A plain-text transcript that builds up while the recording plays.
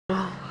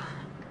Oh,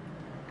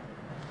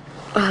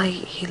 well,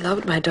 he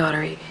loved my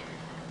daughter.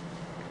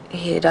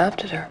 He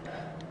adopted her.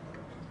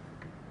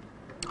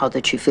 How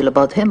did she feel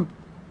about him?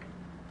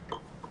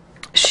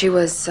 She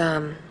was,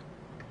 a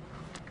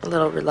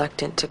little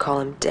reluctant to call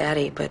him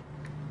Daddy, but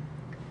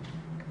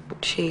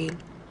she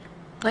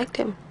liked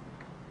him.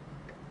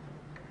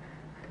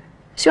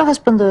 Is your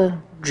husband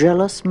a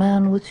jealous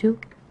man with you?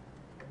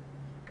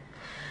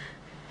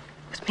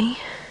 With me?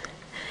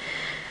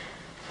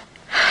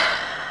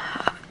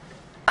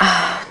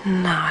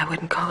 No, I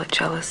wouldn't call it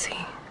jealousy.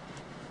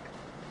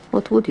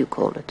 What would you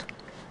call it?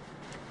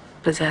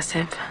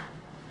 Possessive.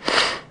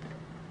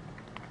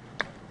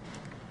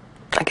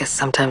 I guess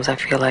sometimes I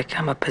feel like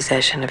I'm a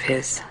possession of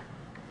his.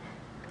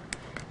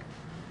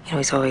 You know,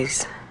 he's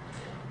always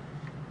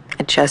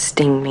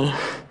adjusting me.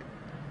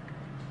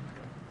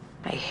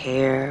 My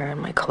hair and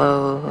my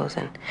clothes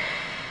and,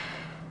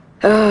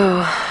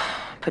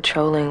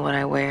 patrolling what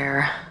I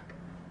wear.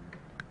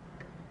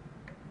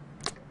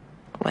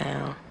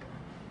 Well,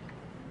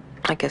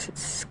 I guess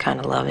it's kind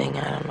of loving,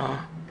 I don't know.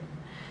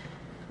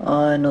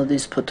 Oh, I know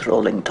these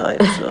patrolling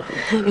types.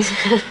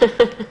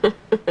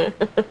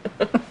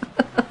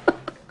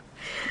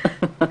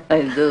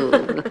 I do.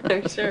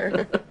 I'm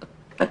sure.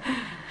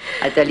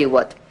 I tell you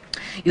what,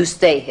 you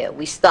stay here,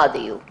 we study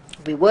you,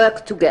 we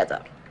work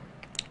together.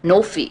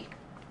 No fee.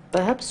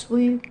 Perhaps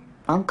we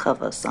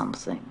uncover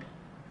something.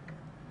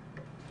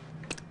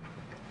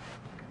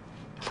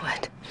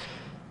 What?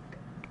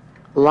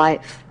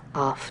 Life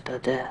after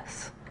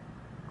death.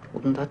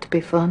 Wouldn't that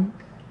be fun?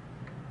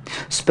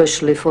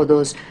 Especially for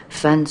those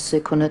fancy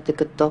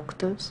Connecticut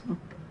doctors.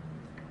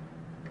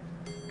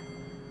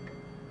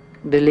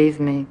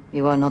 Believe me,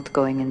 you are not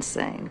going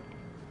insane.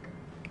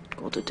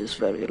 But it is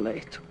very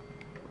late.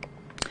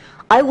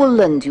 I will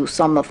lend you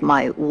some of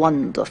my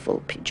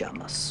wonderful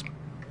pajamas.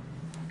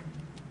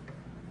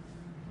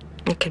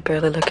 I could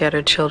barely look at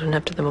her children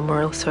after the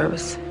memorial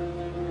service.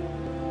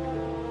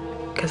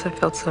 Because I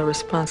felt so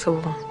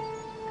responsible.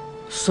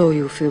 So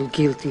you feel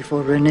guilty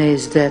for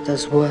Renee's death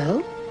as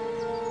well?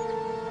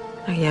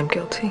 I am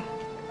guilty.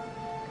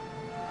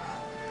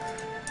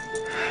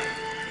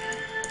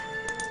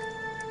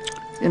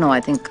 You know, I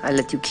think I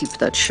let you keep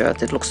that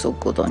shirt. It looks so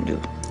good on you.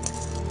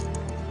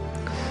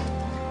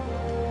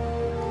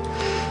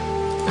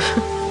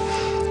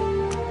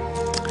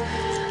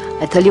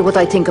 I tell you what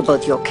I think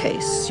about your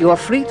case. You are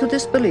free to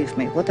disbelieve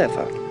me,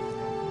 whatever.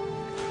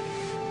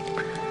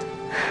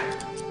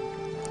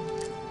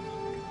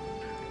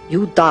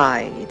 You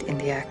died in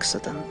the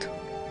accident.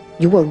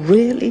 You were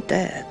really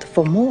dead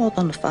for more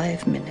than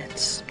 5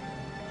 minutes.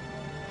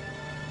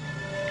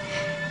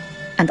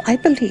 And I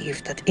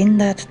believe that in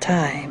that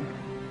time,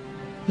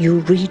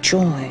 you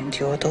rejoined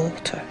your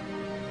daughter.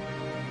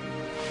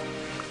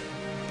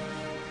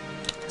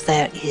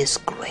 There is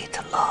great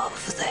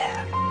love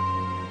there.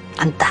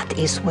 And that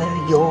is where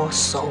your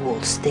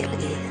soul still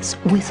is,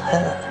 with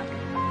her,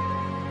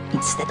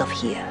 instead of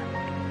here.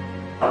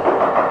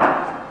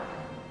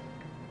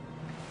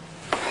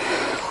 Who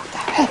the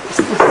hell is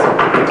this?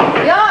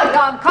 Yeah,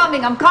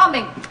 I'm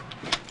coming.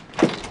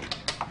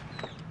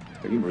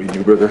 Are you Marie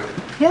Newberger?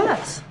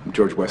 Yes. I'm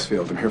George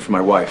Westfield. I'm here for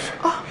my wife.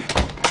 Oh.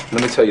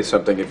 Let me tell you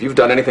something. If you've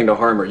done anything to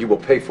harm her, you will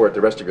pay for it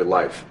the rest of your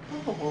life.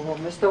 Oh,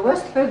 Mr.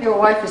 Westfield, your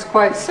wife is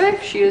quite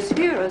safe. She is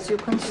here, as you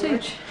can see.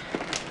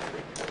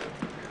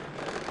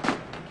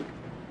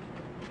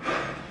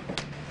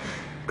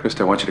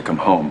 Krista, I want you to come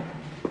home.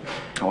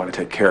 I want to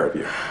take care of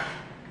you.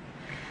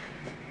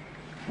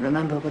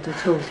 Remember what I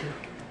told you.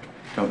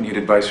 Don't need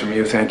advice from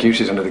you, thank you.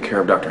 She's under the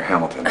care of Dr.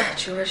 Hamilton.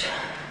 George,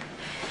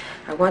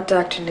 I want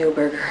Dr.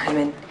 Newberger. I'm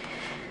in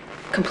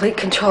complete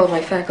control of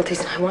my faculties,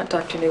 and I want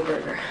Dr.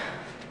 Newberger.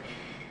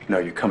 No,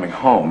 you're coming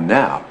home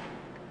now.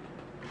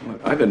 Look,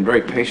 I've been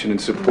very patient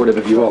and supportive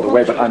of you all the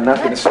way, but I'm not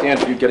going to stand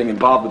for you getting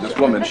involved with this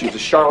woman. She's a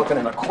charlatan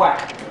and a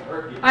quack.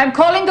 I'm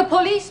calling the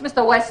police,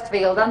 Mr.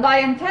 Westfield, and I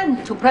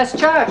intend to press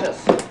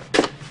charges.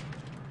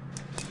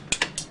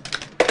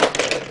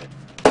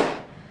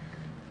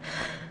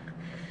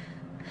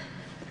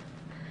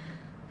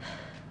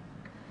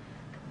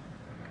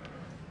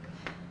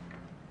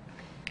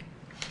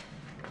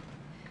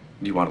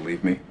 Do you want to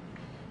leave me?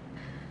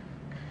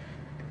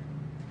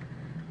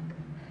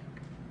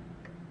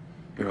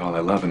 You're all I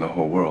love in the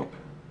whole world,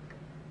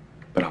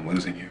 but I'm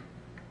losing you.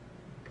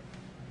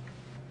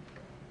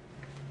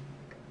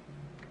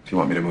 If you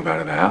want me to move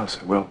out of the house,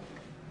 I will.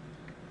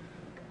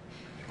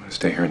 If you want to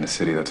stay here in the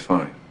city, that's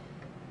fine.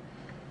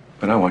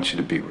 But I want you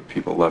to be where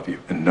people love you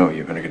and know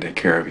you and are going to take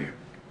care of you.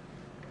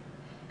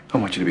 I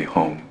want you to be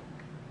home,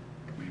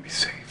 where you be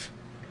safe.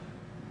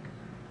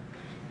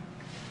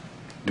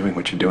 Doing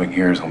what you're doing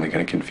here is only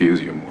going to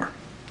confuse you more.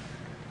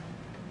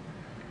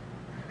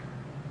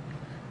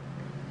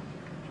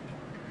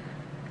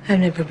 I've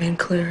never been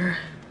clearer.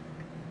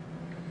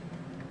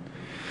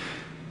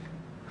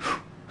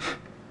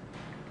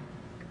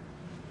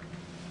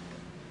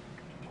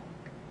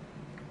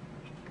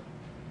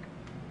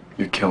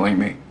 You're killing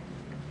me.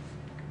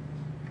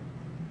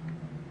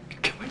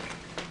 You're killing me.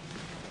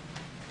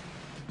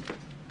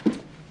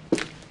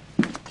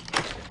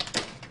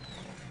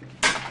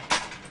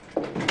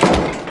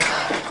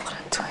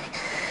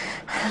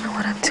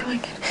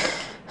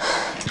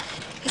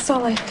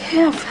 all I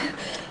have.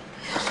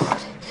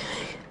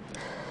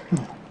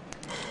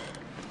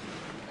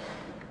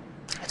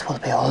 It will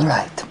be all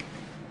right.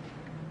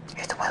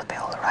 It will be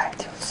all right,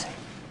 you'll see.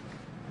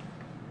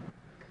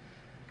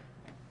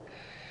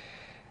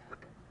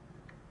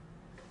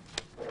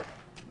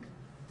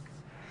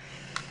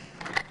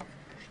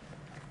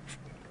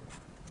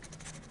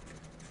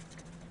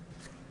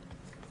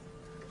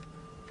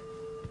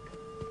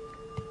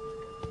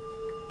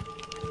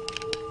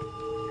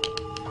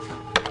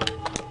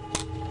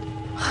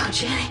 Oh,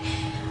 Jenny.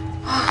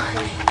 Oh,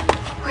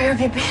 where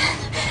have you been?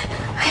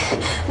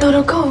 No,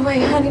 don't go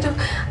away, honey. Don't.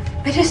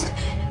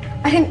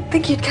 I didn't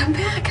think you'd come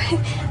back.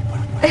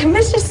 I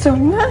miss you so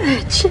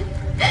much.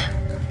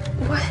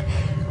 What?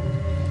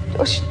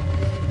 Oh,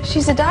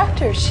 she's a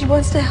doctor. She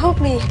wants to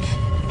help me.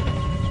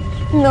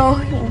 No,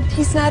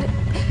 he's not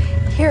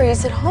here.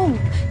 He's at home.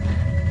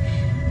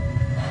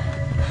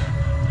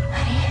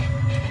 Honey,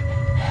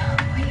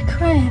 why are you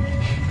crying?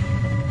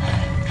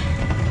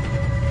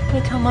 Can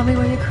you tell Mommy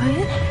why you're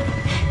crying?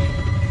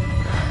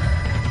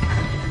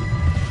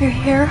 Your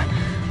hair?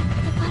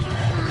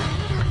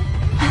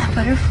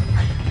 Butterfly.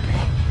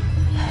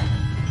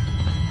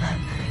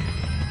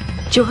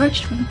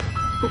 George?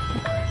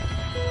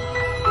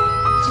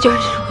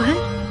 George what?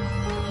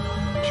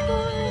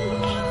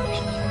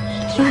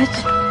 George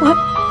what?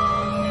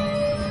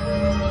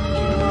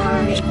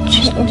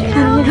 You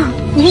don't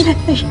mean that.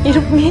 You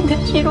don't mean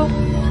that. You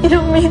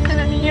don't mean that.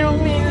 You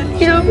don't mean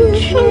that. You don't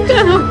mean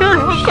that.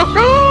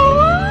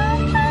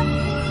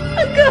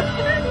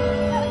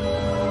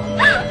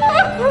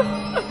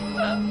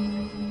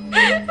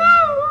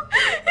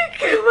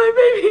 Kill my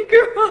baby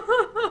girl.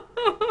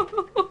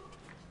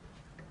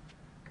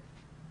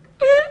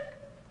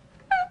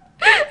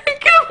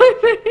 Kill my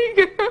baby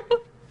girl.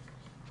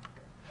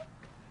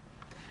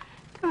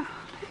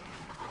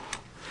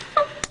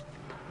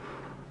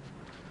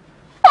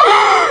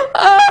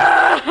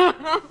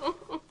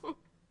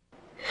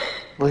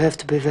 We have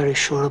to be very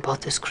sure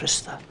about this,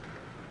 Krista.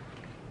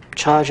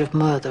 Charge of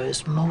murder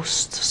is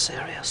most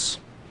serious.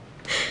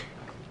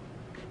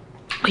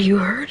 You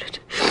heard it?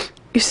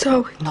 You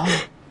saw it? No.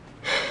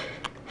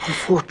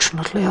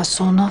 Unfortunately, I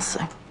saw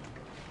nothing.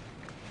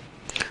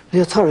 The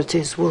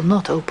authorities will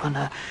not open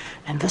an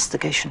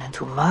investigation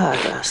into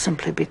murder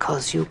simply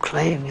because you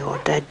claim your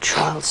dead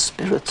child's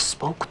spirit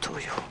spoke to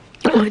you.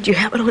 Why did you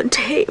have it on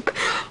tape?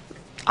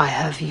 I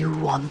have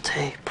you on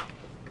tape.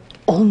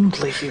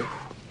 Only you.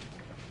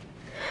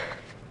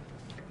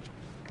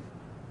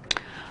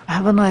 I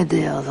have an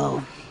idea,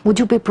 though. Would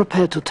you be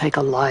prepared to take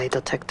a lie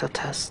detector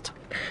test?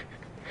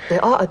 They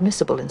are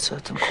admissible in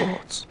certain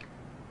courts.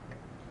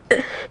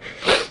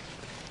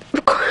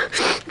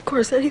 Of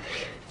course,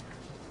 anything.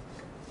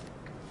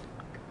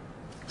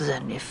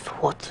 Then if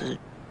what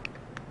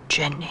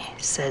Jenny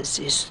says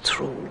is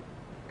true...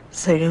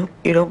 So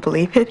you don't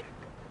believe it?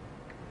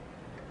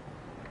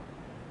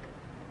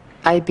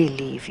 I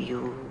believe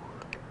you.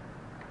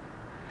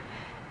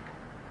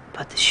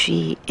 But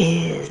she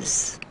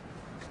is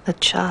a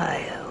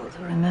child,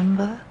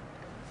 remember?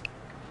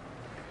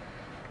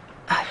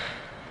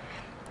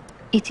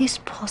 It is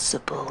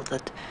possible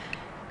that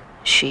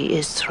she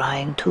is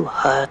trying to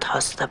hurt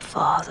her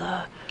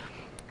stepfather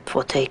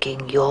for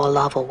taking your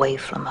love away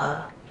from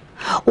her.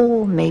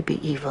 Or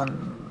maybe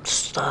even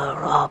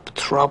stir up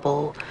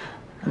trouble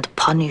and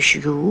punish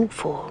you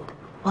for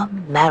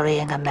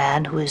marrying a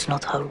man who is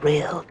not her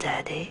real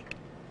daddy.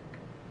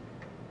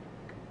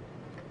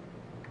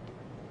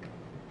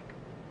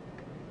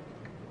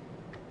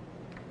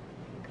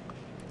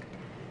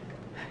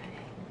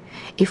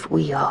 If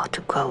we are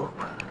to go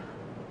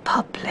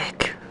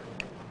public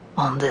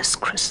on this,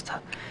 Krista,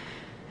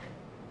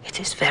 it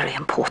is very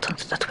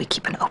important that we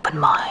keep an open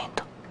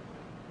mind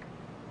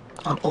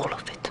on all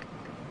of it.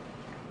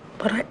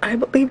 But I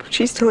believe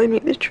she's telling me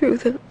the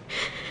truth, and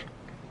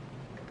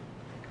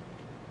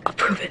I'll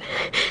prove it.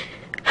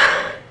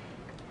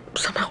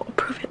 Somehow I'll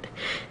prove it.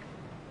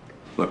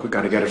 Look, we've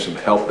got to get her some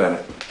help,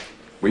 Bennett.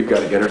 We've got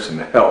to get her some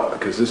help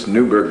because this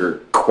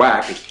Newberger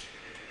quack is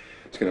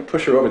going to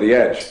push her over the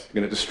edge. It's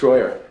going to destroy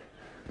her.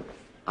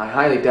 I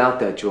highly doubt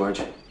that,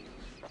 George.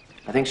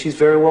 I think she's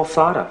very well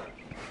thought of.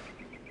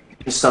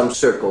 In some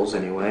circles,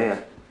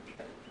 anyway.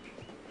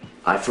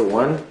 I, for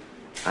one,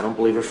 I don't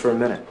believe her for a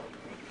minute.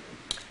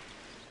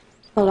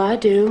 Well, I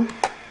do.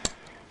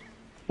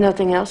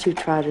 Nothing else you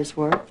tried has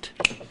worked.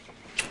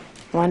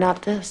 Why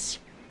not this?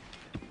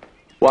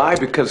 Why?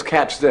 Because,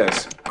 catch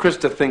this.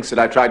 Krista thinks that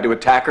I tried to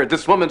attack her.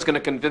 This woman's going to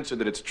convince her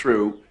that it's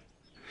true.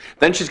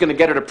 Then she's going to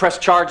get her to press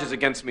charges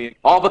against me,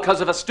 all because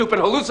of a stupid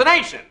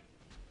hallucination.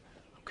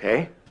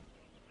 Okay?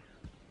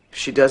 If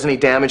she does any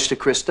damage to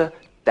Krista,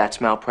 that's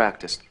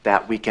malpractice.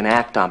 That we can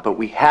act on. But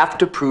we have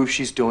to prove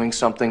she's doing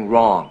something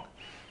wrong.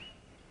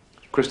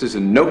 Krista's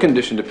in no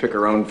condition to pick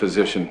her own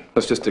physician.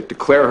 Let's just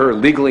declare her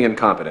legally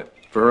incompetent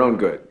for her own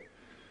good.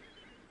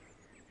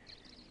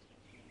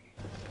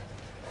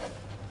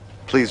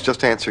 Please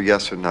just answer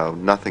yes or no,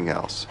 nothing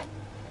else.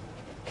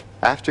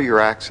 After your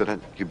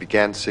accident, you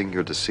began seeing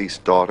your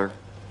deceased daughter?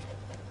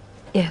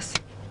 Yes.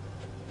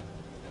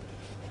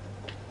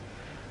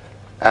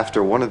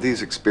 After one of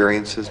these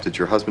experiences, did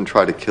your husband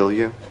try to kill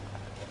you?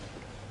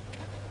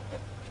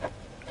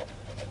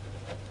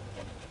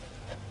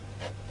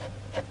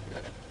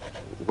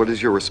 What is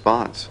your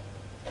response?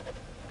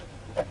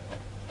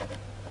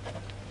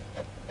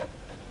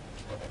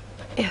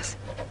 Yes.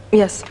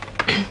 Yes.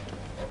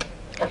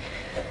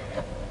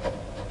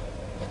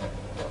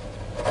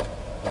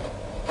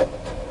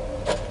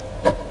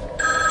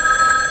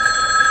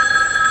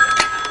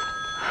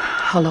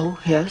 Hello,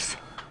 yes?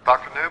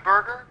 Dr.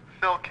 Newberger?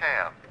 Phil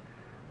Cam.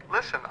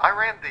 Listen, I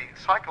ran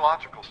the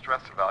psychological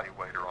stress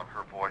evaluator on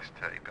her voice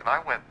tape, and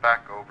I went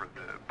back over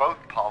both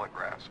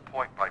polygraphs,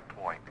 point by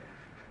point.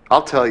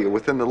 I'll tell you,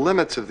 within the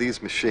limits of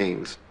these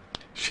machines,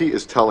 she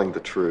is telling the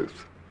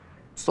truth.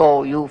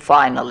 So you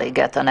finally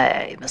get an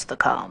A, Mr.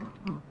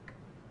 Cam.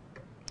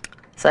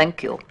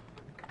 Thank you.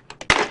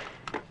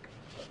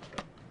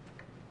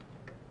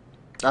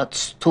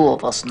 That's two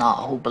of us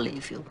now who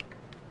believe you.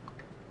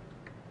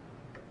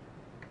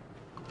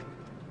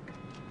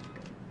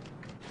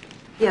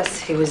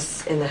 Yes, he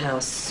was in the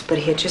house, but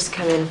he had just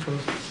come in from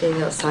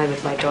being outside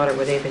with my daughter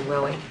where they've been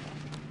rowing.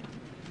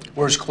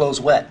 Were his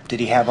clothes wet? Did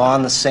he have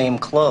on the same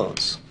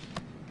clothes?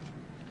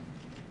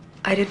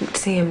 I didn't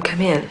see him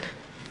come in.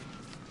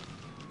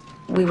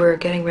 We were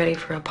getting ready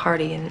for a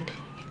party, and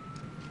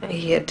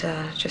he had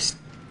just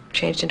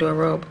changed into a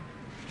robe.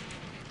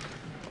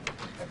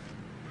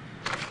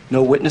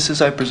 No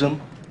witnesses, I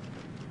presume?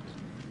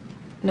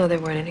 No, there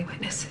weren't any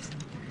witnesses.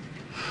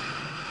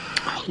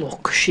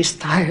 Look, she's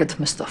tired,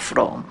 Mr.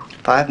 Fromm.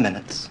 5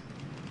 minutes.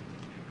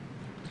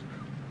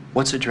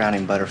 What's a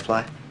drowning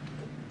butterfly?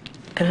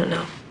 I don't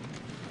know.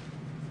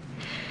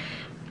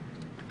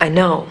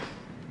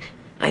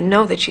 I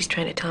know that she's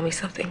trying to tell me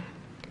something.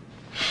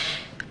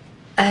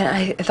 And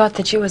I thought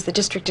that you, as the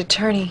district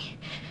attorney...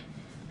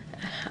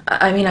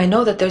 I mean, I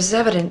know that there's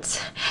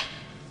evidence.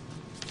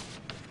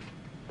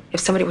 If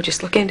somebody would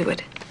just look into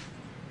it.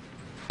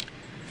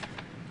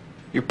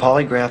 Your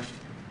polygraph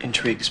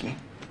intrigues me.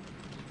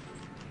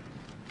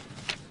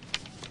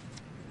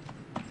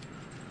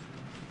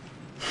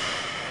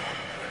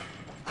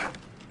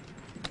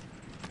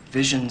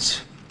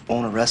 Visions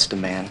won't arrest a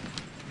man.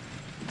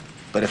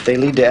 But if they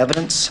lead to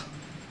evidence,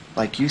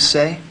 like you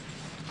say,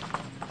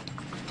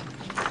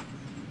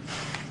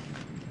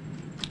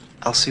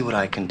 I'll see what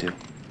I can do.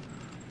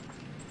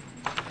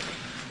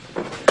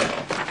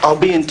 I'll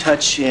be in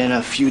touch in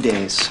a few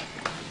days.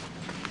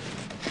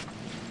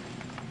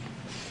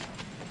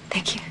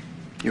 Thank you.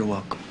 You're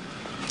welcome.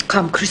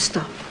 Come,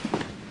 Krista.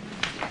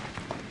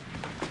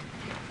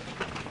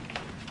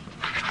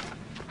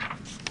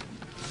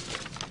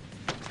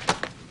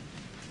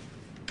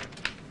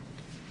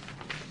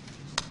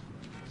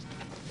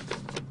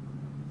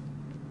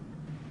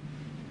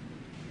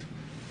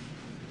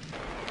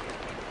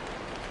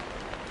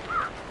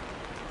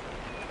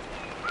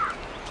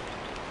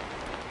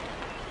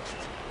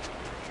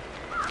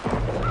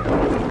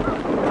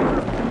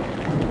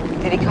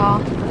 Did he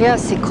call?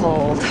 Yes, he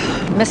called.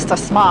 Mr.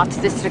 Smart,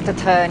 district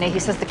attorney. He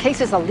says the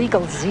case is a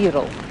legal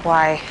zero.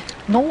 Why?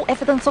 No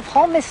evidence of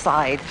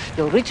homicide.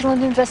 The original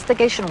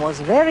investigation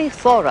was very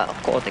thorough,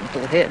 according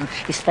to him.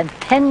 He spent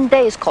 10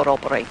 days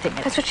corroborating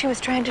it. That's what she was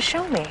trying to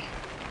show me.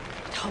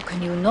 How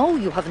can you know?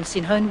 You haven't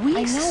seen her in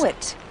weeks. I know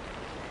it.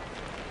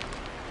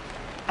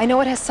 I know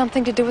it has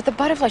something to do with the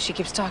butterfly she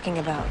keeps talking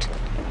about.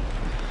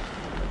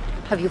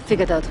 Have you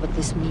figured out what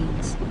this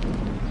means?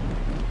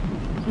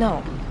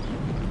 No.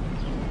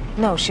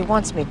 No, she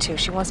wants me to.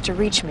 She wants to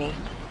reach me.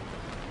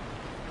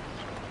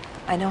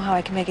 I know how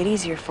I can make it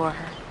easier for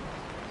her.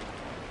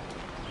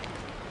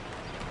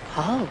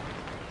 How?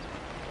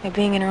 By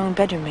being in her own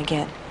bedroom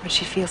again, where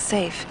she feels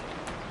safe.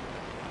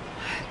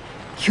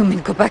 You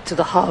mean go back to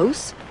the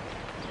house?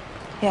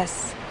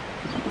 Yes.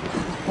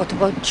 What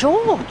about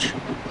George?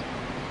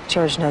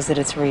 George knows that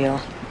it's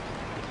real.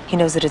 He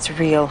knows that it's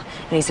real,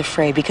 and he's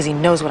afraid because he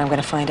knows what I'm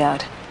going to find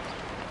out.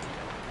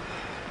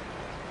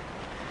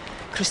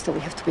 Krista, we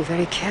have to be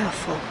very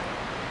careful.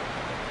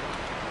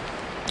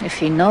 If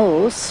he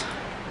knows,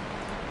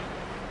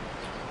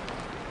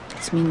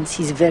 it means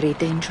he's very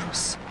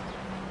dangerous.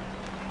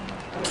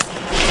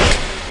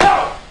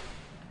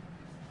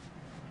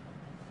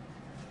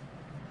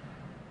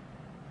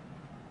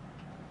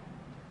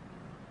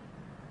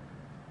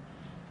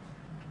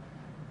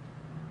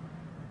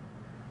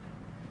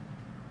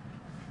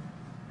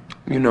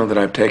 You know that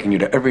I've taken you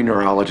to every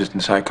neurologist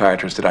and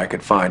psychiatrist that I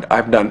could find.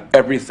 I've done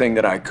everything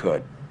that I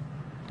could.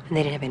 And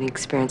they didn't have any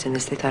experience in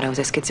this. They thought I was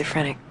a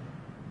schizophrenic.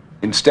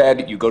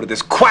 Instead, you go to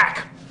this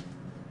quack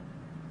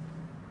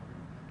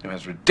who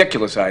has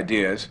ridiculous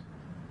ideas.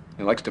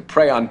 He likes to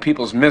prey on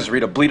people's misery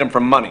to bleed them for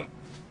money.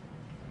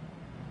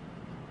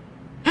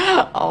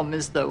 Oh,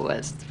 Mr.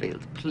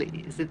 Westfield,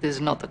 please. It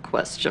is not a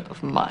question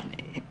of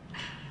money.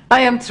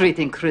 I am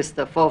treating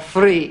Krista for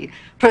free,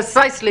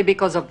 precisely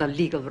because of the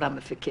legal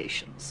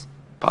ramifications.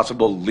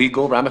 Possible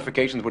legal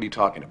ramifications? What are you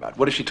talking about?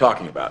 What is she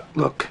talking about?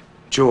 Look,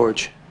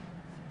 George,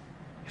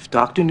 if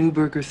Dr.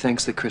 Newberger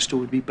thinks that Krista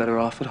would be better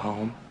off at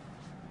home...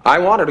 I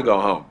want her to go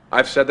home.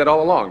 I've said that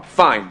all along.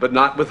 Fine, but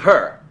not with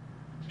her.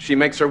 She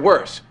makes her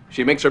worse.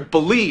 She makes her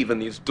believe in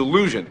these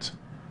delusions.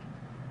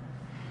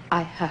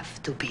 I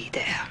have to be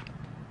there.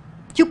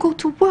 You go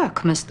to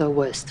work, Mr.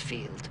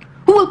 Westfield.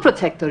 Who will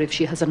protect her if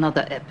she has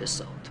another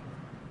episode?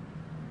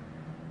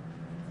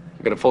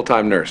 Get a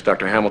full-time nurse.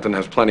 Dr. Hamilton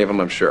has plenty of them,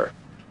 I'm sure.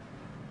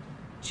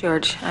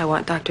 George, I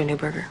want Dr.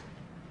 Newberger.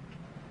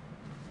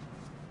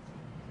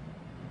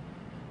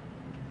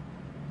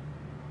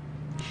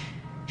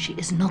 She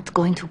is not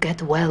going to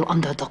get well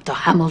under Dr.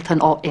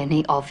 Hamilton or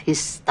any of his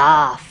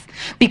staff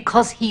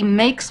because he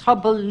makes her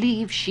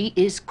believe she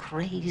is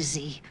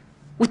crazy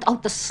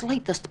without the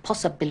slightest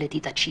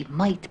possibility that she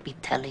might be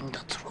telling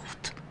the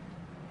truth.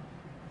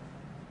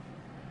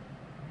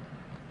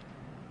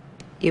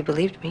 You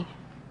believed me.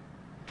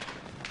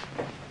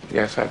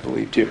 Yes, I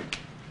believed you.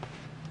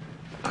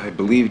 I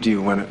believed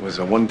you when it was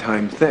a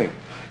one-time thing.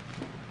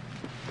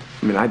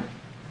 I mean,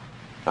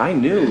 I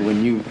knew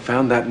when you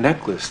found that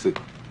necklace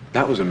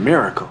that was a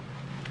miracle.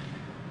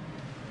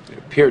 It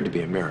appeared to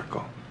be a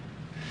miracle.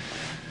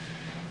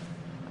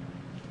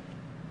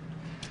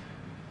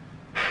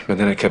 But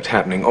then it kept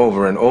happening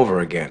over and over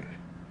again,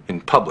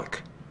 in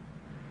public.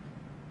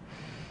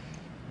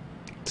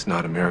 It's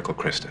not a miracle,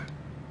 Krista.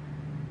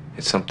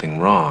 It's something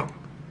wrong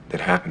that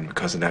happened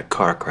because of that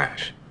car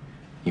crash.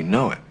 You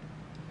know it,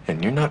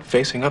 and you're not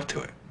facing up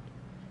to it.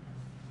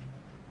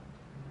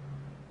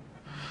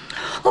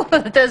 Oh,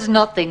 there's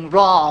nothing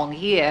wrong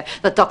here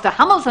that Dr.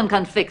 Hamilton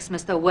can fix,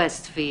 Mr.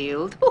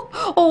 Westfield.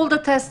 Oh, all the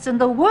tests in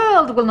the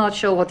world will not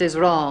show what is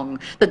wrong.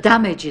 The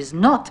damage is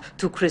not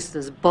to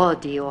Krista's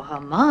body or her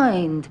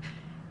mind.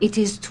 It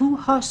is to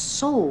her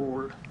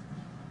soul.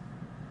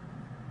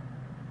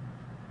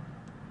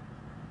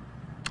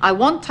 I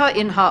want her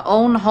in her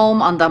own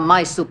home under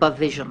my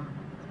supervision.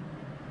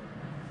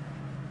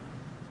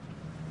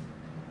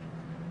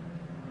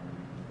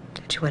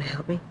 Did you want to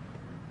help me?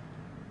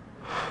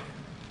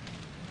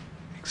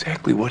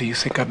 Exactly what do you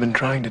think I've been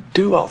trying to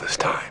do all this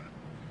time?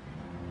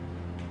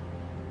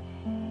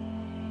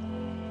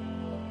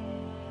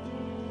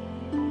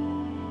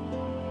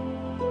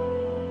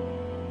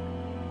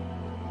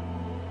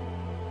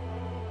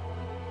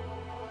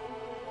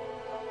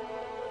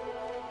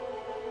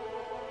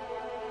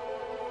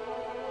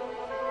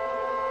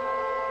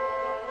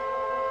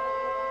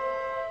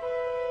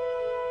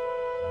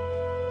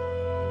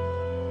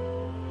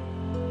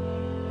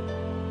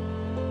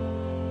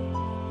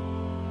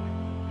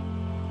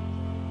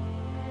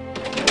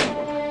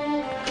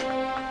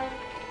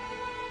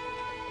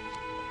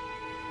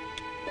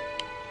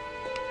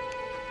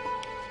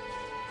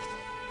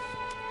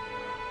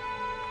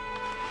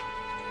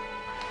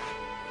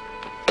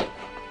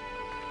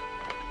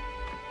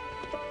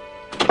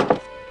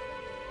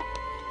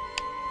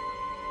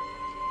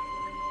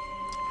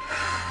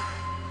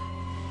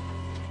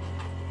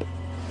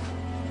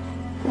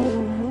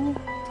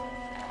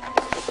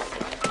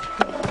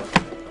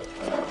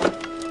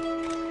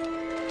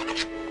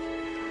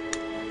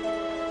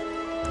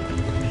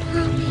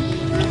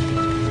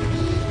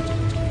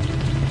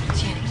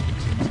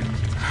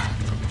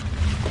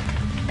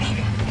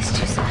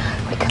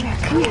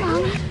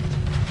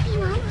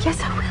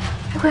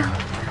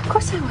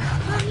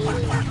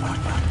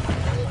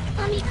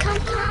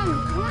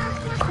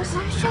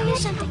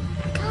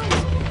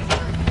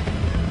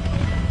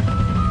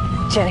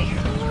 Jenny.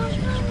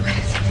 What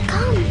is it?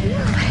 Come.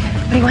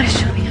 What do you want to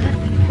show me, huh?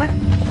 What do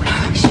you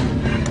want to show me?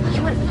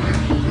 You want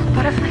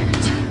butterfly?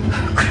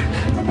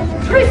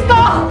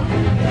 Crystal!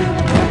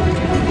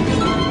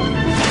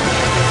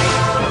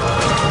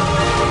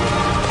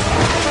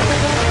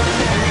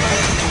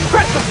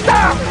 Crystal,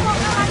 stop!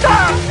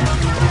 Stop!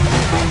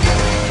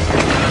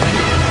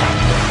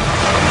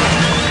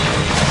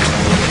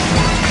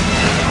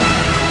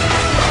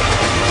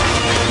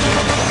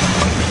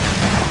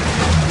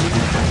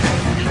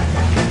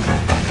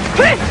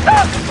 Please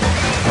stop!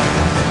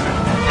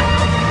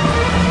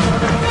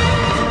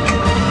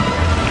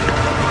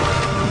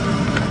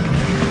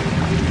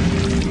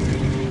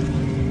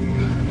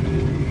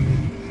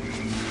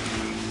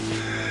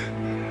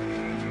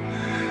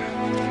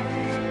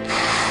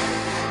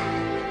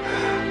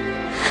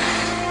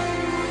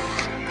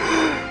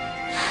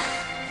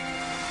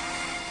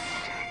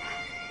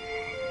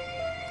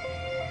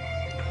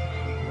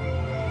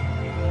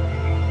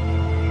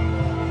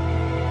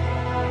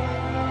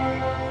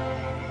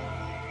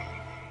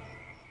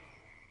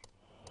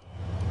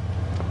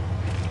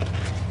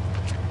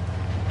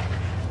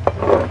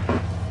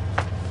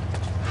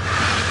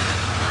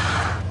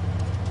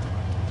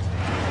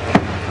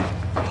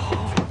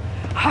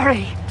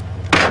 Hurry!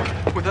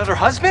 Without her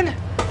husband?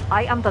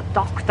 I am the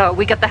doctor.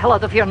 We get the hell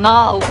out of here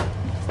now.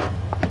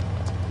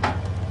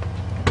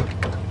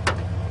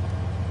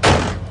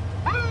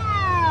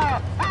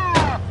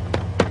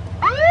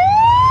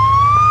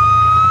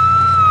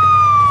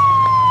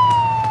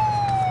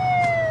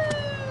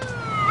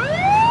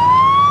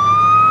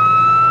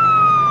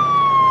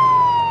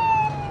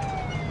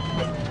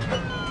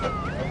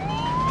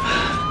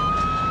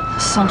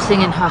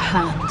 Something in her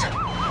hand.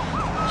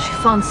 She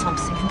found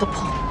something in the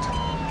pond.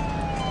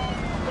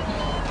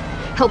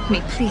 Help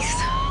me, please.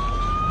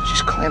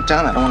 She's clamped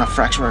down. I don't want to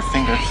fracture her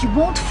finger. You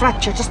won't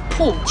fracture. Just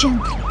pull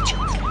gently,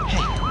 gently.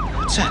 Hey,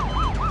 what's that?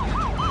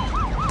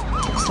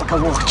 It's like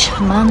a watch.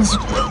 A man's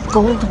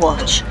gold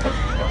watch.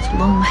 With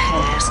long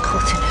hairs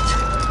caught in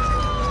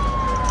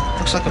it.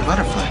 Looks like a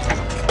butterfly.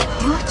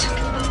 What?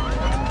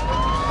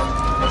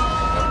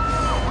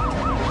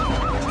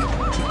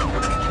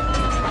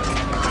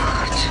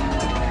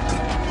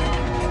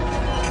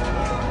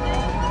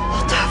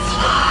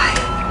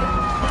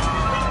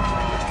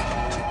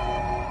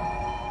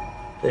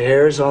 The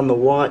hairs on the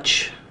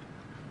watch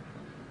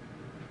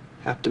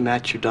have to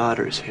match your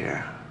daughter's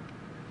hair.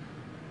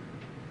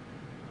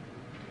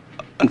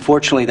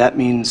 Unfortunately, that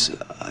means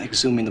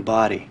exhuming the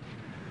body.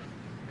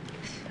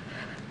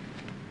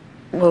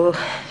 Well,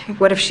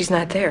 what if she's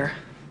not there?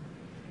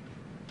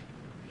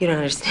 You don't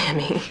understand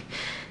me.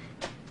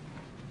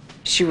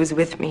 She was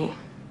with me,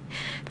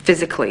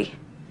 physically.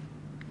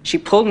 She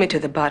pulled me to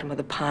the bottom of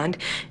the pond.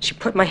 She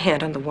put my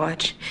hand on the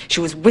watch. She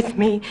was with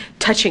me,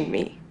 touching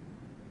me.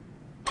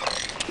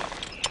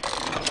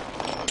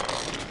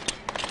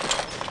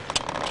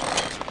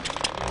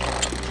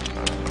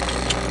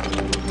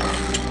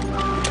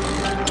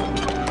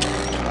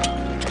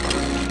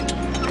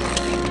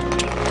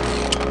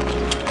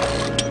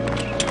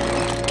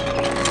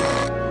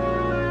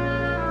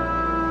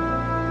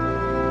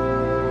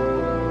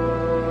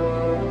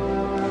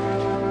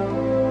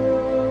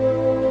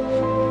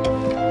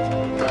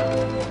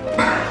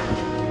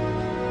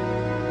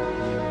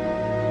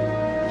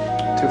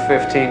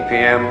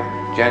 p.m.,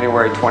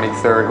 January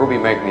 23rd. Who'll be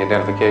making the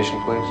identification,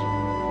 please?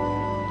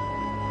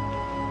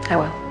 I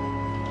will.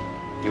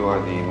 You are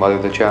the mother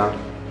of the child?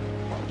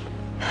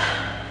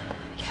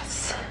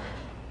 Yes.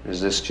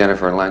 Is this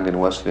Jennifer Langdon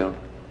Westfield?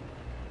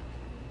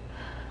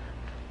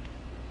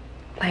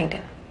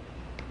 Langdon.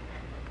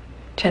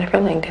 Jennifer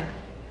Langdon.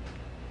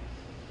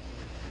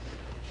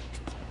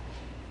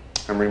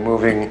 I'm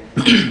removing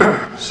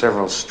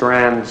several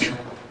strands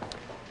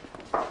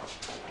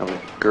of the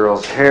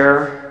girl's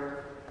hair,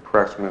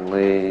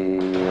 approximately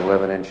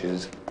 11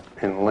 inches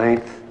in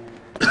length.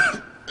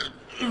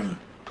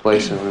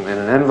 Placing them in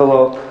an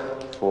envelope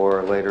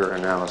for later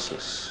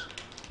analysis.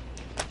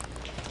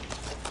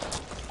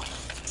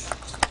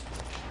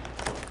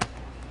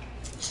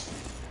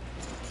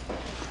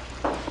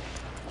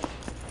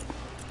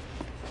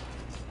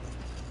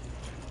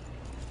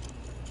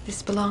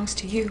 This belongs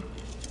to you.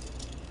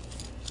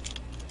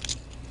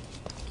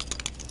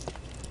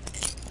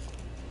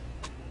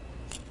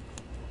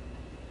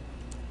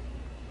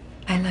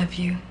 I love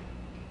you.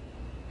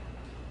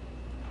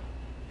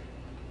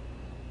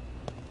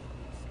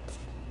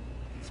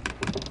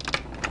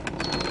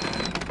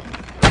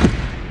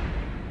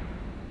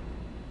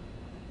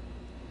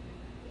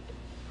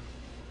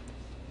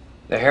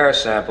 The hair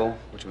sample,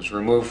 which was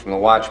removed from the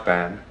watch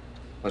band,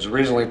 was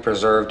recently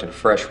preserved in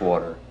fresh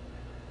water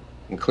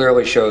and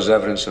clearly shows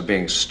evidence of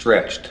being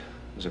stretched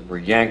as if it were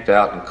yanked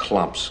out in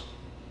clumps.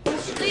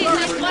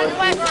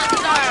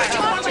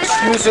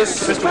 Excuse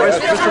us, Mr.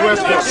 West. Mr.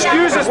 Westfield.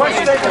 Excuse us,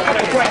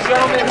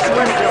 gentlemen. Mr.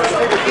 Westfield.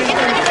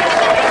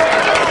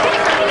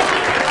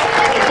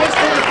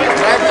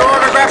 Have your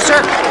autograph, sir,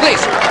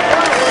 please.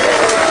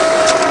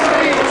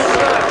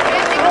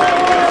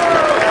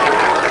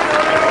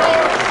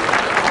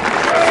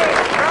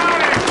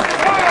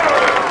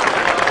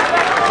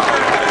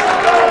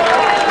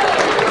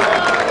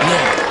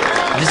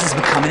 Yeah, this is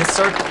becoming a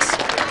circus.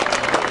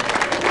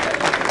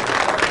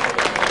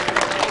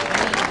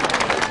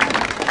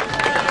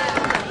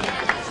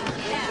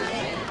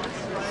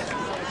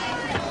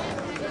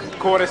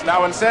 Court is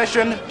now in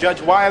session.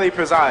 Judge Wiley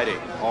presiding.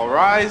 All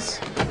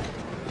rise.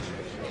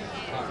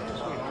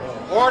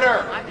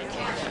 Order!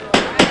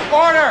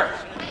 Order!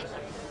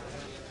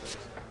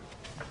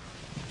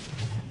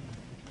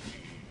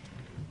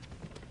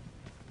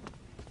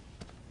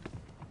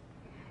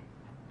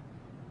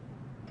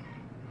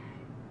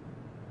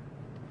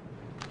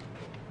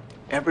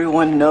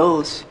 Everyone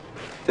knows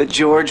that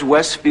George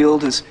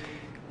Westfield is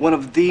one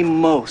of the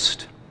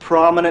most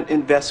prominent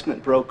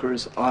investment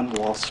brokers on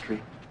Wall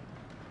Street.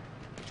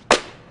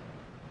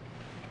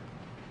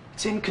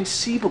 It's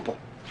inconceivable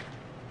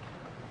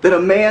that a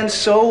man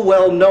so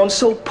well known,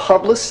 so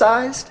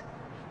publicized,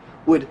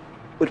 would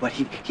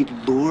he'd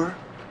lure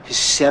his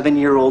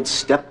 7-year-old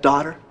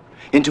stepdaughter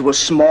into a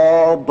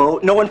small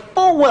boat, knowing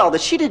full well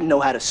that she didn't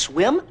know how to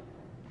swim,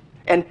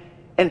 and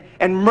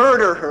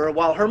murder her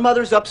while her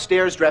mother's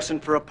upstairs dressing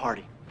for a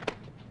party.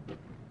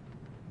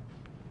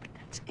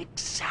 That's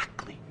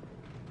exactly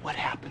what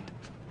happened.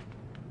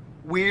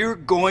 We're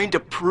going to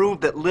prove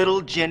that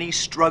little Jenny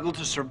struggled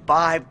to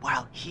survive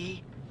while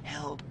he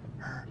held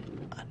her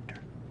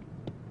under.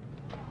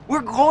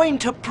 We're going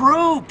to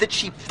prove that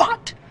she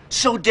fought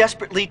so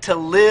desperately to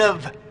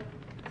live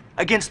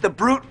against the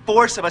brute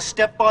force of a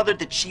stepfather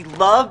that she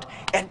loved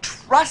and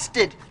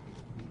trusted,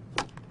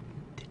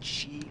 that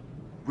she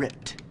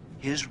ripped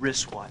his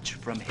wristwatch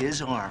from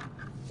his arm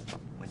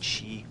when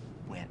she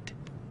went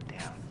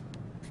down.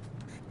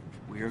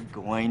 We're We're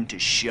going to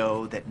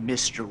show that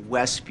Mr.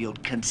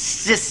 Westfield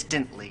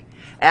consistently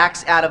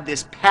acts out of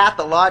this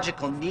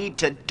pathological need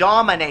to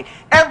dominate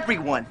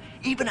everyone.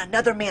 Even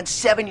another man's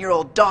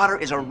 7-year-old daughter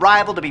is a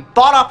rival to be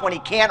bought off when he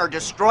can or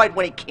destroyed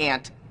when he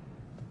can't.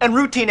 And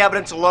routine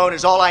evidence alone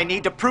is all I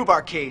need to prove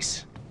our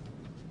case.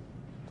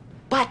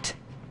 But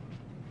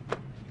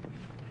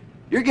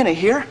you're gonna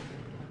hear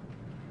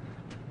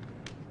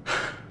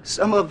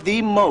some of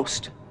the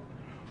most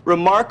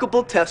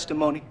remarkable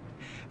testimony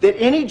that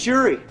any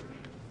jury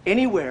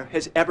anywhere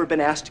has ever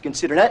been asked to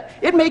consider. Now,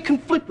 it may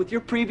conflict with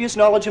your previous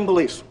knowledge and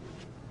beliefs.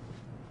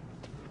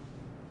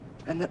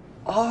 And that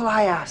all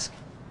I ask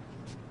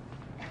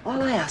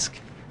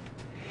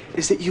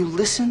is that you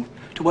listen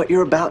to what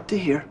you're about to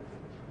hear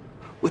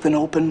with an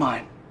open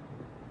mind.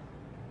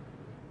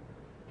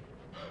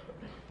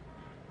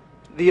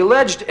 The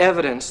alleged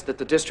evidence that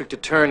the district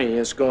attorney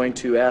is going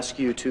to ask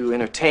you to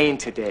entertain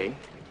today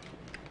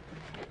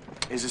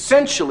is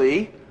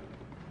essentially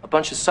a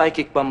bunch of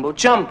psychic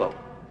mumbo-jumbo,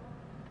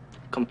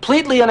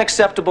 completely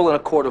unacceptable in a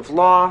court of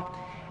law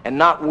and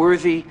not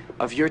worthy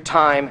of your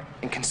time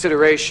and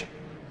consideration.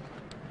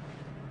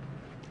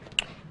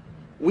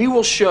 We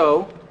will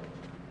show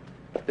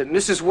that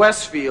Mrs.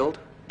 Westfield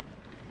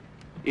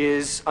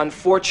is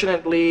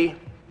unfortunately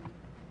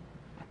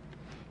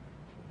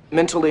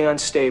mentally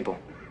unstable,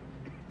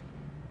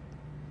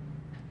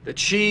 that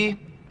she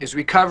is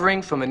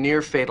recovering from a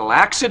near-fatal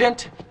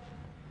accident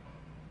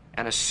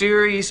and a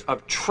series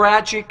of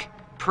tragic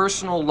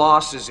personal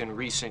losses in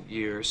recent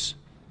years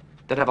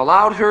that have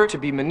allowed her to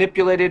be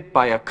manipulated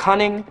by a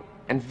cunning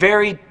and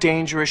very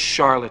dangerous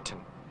charlatan.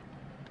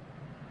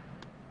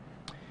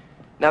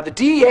 Now, the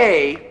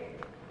DA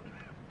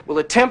will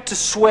attempt to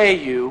sway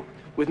you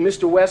with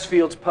Mr.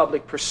 Westfield's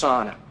public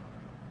persona.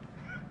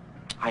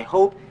 I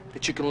hope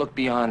that you can look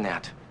beyond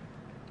that.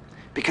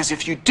 Because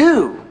if you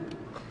do,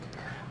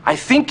 I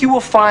think you will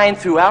find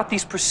throughout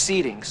these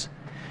proceedings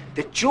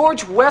that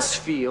George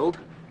Westfield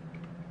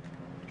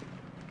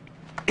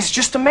is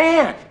just a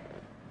man.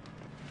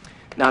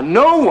 Now,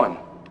 no one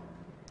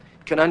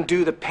can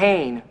undo the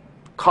pain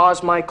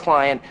caused my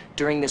client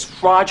during this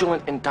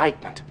fraudulent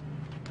indictment.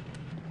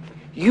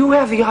 You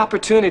have the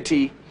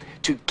opportunity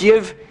to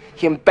give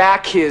him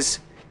back his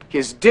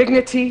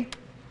dignity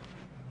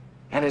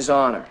and his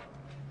honor.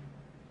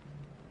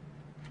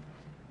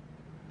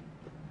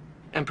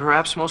 And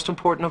perhaps most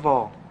important of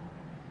all,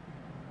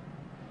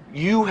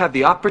 you have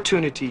the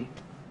opportunity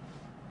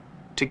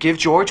to give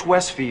George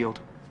Westfield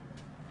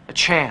a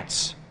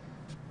chance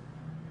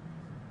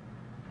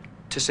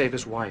to save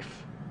his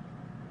wife.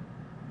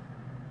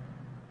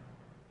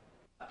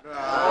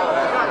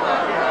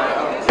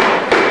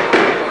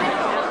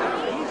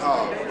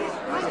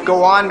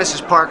 Go on,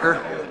 Mrs.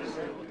 Parker.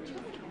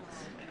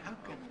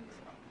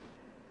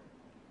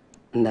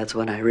 And that's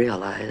when I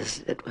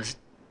realized it was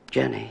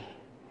Jenny.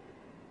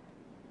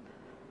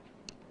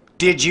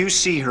 Did you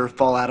see her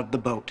fall out of the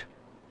boat?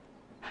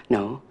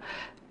 No.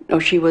 No,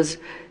 she was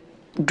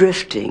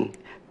drifting,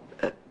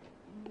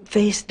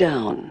 face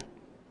down.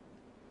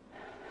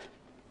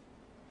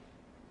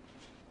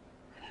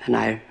 And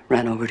I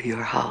ran over to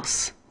your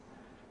house.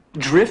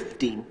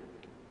 Drifting?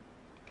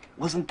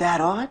 Wasn't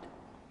that odd?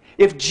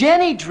 If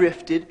Jenny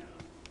drifted,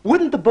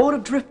 wouldn't the boat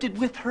have drifted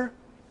with her?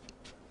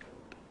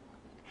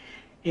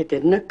 It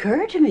didn't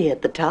occur to me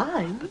at the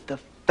time. But the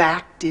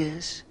fact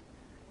is,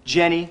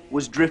 Jenny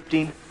was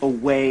drifting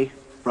away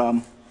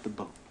from the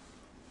boat.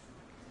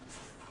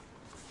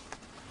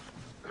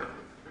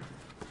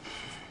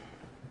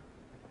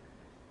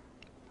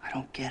 I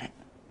don't get it.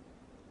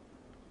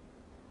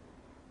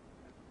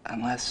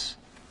 Unless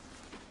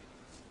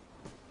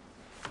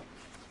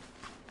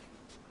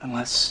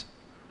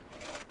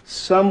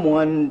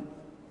someone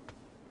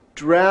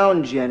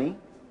drowned Jenny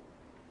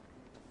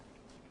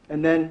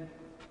and then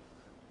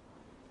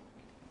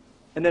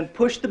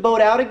pushed the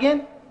boat out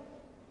again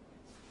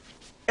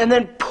and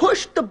then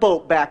pushed the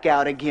boat back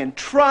out again,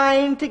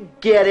 trying to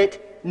get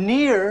it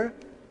near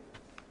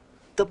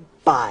the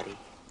body.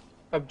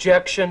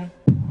 Objection.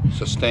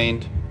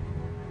 Sustained.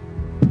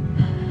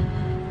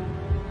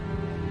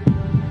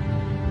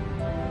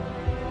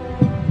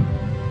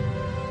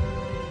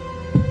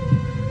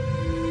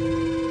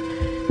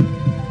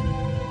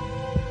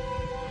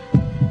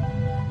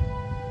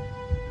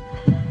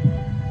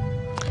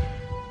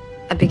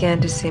 I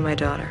began to see my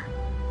daughter.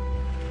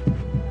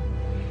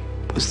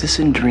 Was this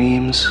in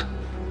dreams?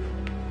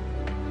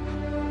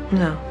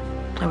 No,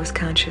 I was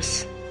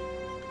conscious.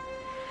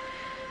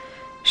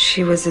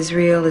 She was as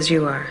real as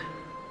you are.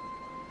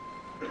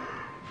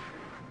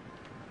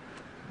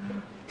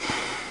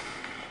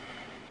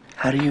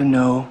 How do you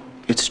know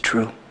it's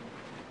true?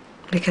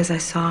 Because I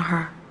saw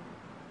her.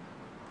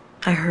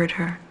 I heard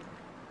her.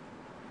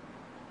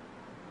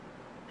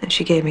 And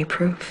she gave me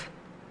proof.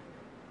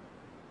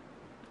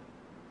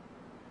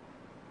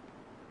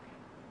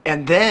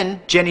 And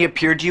then Jenny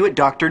appeared to you at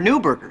Dr.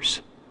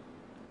 Newberger's.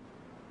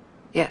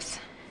 Yes.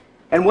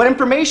 And what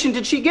information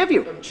did she give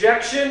you?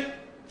 Objection.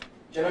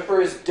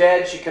 Jennifer is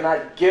dead. She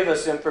cannot give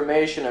us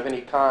information of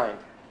any kind.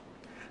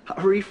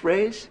 I'll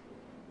rephrase.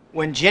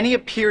 When Jenny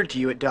appeared to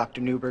you at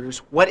Dr. Newberger's,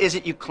 what is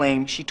it you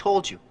claim she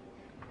told you?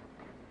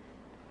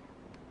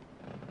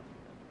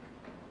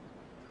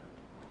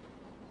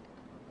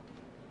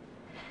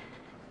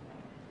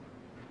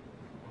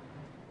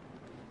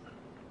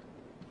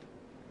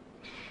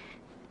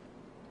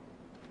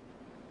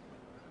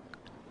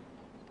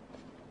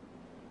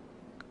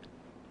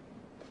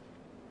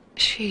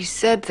 She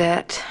said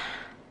that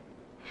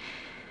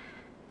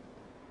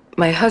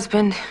my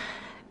husband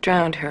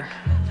drowned her.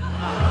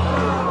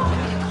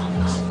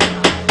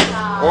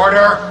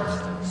 Order!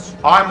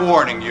 I'm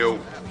warning you.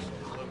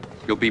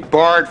 You'll be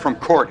barred from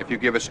court if you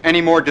give us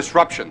any more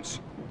disruptions.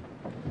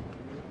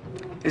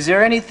 Is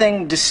there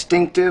anything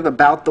distinctive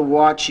about the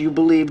watch you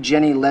believe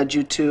Jenny led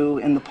you to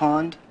in the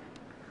pond?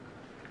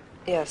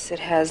 Yes, it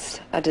has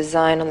a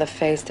design on the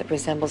face that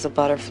resembles a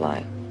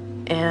butterfly.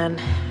 And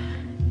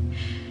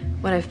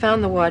when I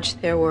found the watch,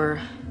 there were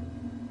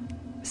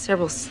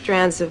several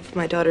strands of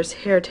my daughter's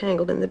hair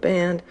tangled in the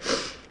band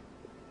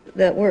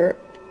that were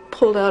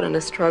pulled out in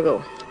a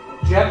struggle.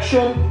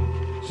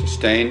 Objection.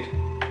 Sustained.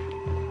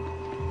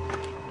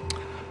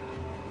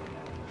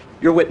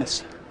 Your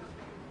witness.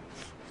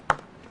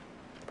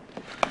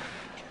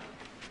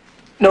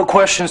 No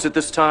questions at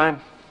this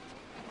time.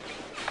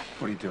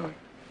 What are you doing?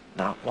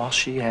 Not while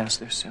she has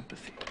their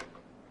sympathy.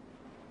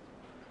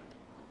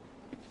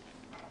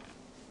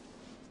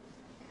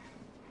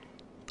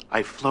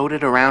 I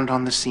floated around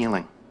on the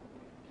ceiling.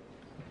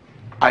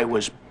 I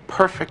was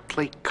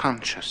perfectly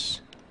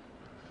conscious.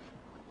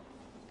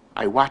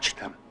 I watched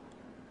them,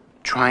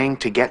 trying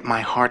to get my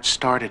heart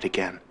started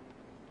again.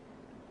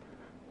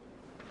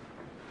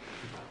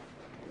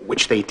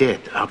 Which they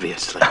did,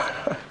 obviously.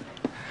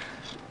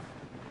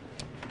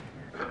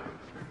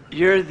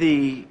 You're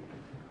the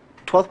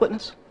 12th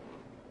witness?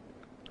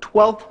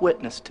 12th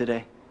witness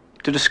today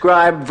to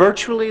describe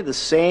virtually the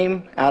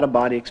same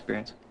out-of-body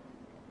experience.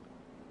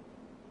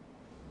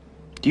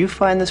 Do you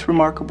find this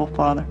remarkable,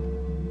 Father?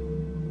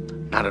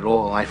 Not at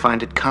all. I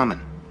find it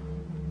common.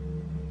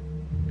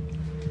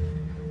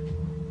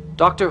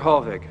 Dr.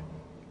 Hallvig,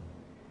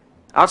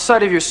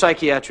 outside of your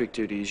psychiatric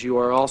duties, you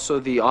are also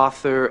the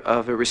author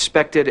of a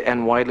respected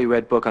and widely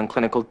read book on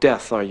clinical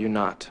death, are you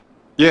not?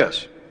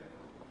 Yes.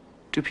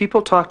 Do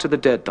people talk to the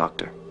dead,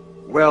 Doctor?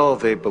 Well,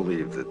 they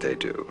believe that they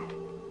do.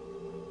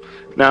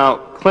 Now,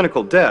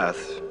 clinical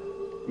death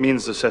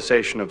means the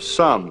cessation of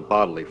some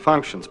bodily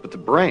functions, but the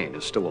brain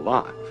is still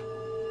alive.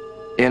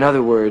 In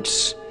other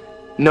words,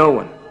 no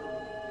one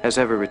has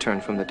ever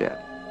returned from the dead.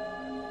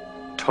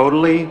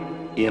 Totally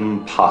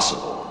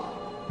impossible.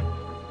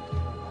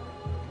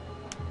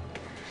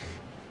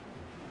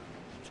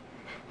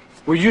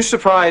 Were you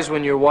surprised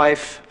when your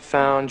wife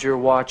found your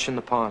watch in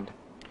the pond?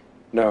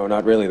 No,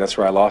 not really. That's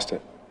where I lost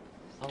it.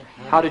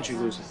 How did you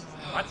lose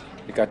it?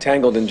 It got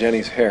tangled in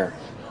Jenny's hair.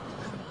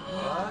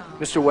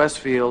 Mr.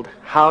 Westfield,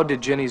 how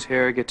did Jenny's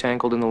hair get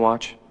tangled in the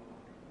watch?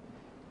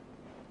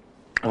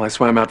 Well, I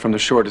swam out from the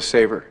shore to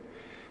save her.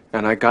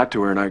 And I got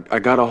to her, and I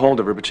got a hold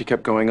of her, but she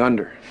kept going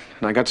under.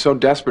 And I got so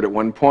desperate at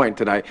one point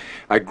that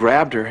I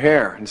grabbed her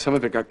hair, and some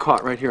of it got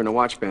caught right here in the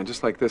watch band,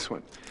 just like this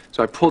one.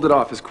 So I pulled it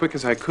off as quick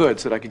as I could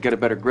so that I could get a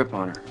better grip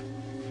on her.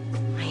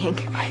 Hank,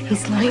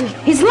 he's lying.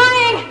 He's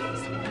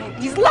lying!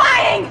 He's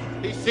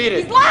lying! Be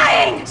seated. He's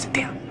lying! Sit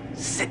down.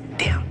 Sit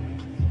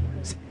down.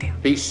 Sit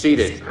down. Be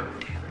seated.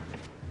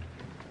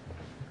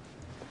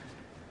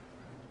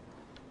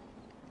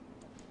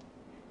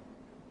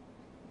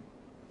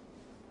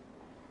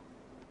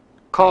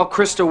 Call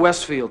Krista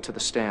Westfield to the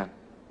stand.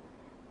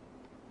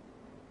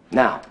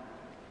 Now,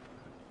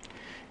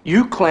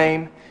 you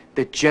claim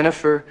that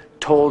Jennifer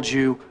told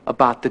you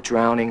about the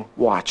drowning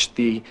watch,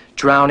 the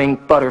drowning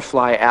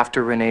butterfly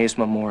after Renee's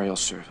memorial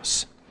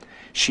service.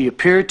 She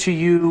appeared to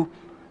you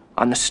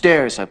on the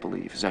stairs, I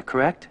believe. Is that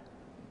correct?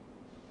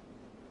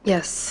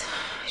 Yes.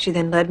 She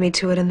then led me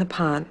to it in the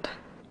pond.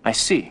 I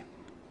see.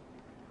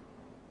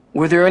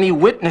 Were there any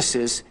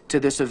witnesses to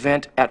this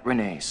event at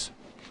Renee's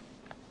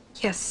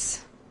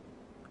Yes.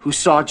 who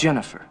saw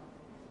Jennifer?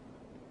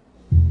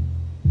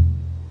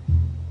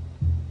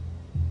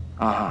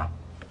 Uh-huh.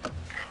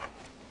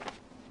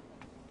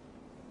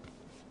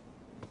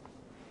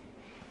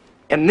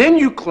 And then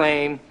you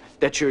claim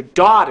that your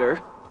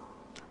daughter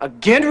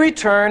again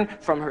returned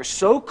from her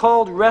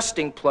so-called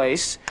resting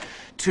place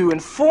to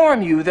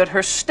inform you that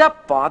her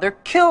stepfather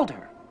killed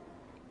her.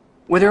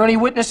 Were there any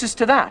witnesses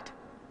to that?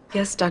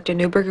 Yes, Dr.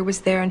 Newberger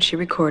was there and she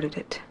recorded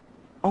it.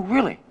 Oh,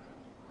 really?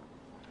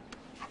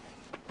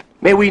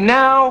 May we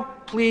now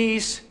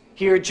please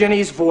hear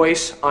Jenny's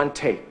voice on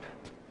tape?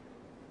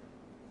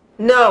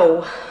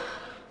 No.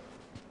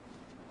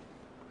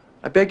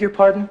 I beg your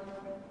pardon?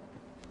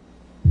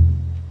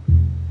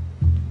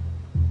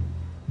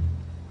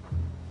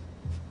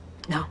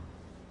 No.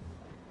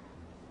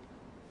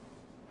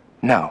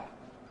 No.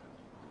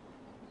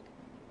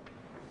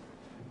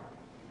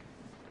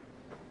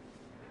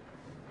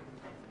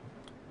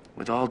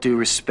 With all due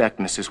respect,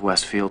 Mrs.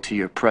 Westfield, to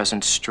your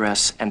present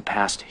stress and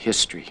past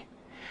history,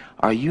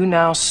 are you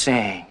now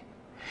saying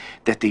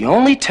that the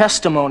only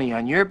testimony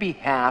on your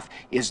behalf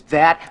is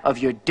that of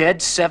your dead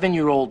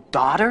 7-year-old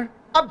daughter?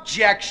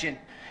 Objection.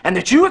 And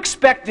that you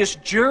expect this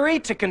jury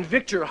to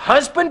convict your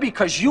husband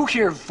because you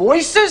hear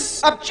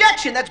voices?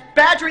 Objection. That's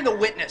badgering the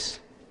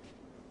witness.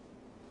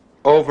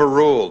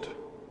 Overruled.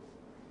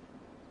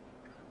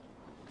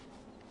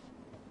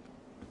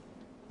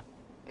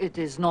 It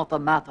is not a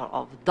matter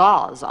of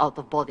does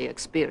out-of-body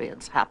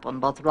experience happen,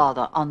 but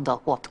rather under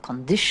what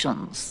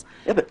conditions.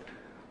 Yeah,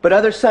 but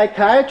other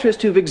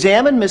psychiatrists who've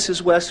examined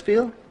Mrs.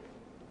 Westfield,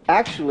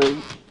 actually,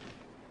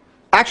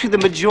 the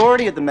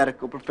majority of the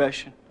medical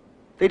profession,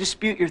 they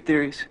dispute your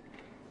theories,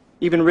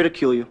 even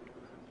ridicule you.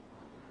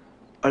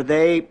 Are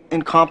they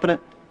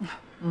incompetent?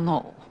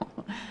 No,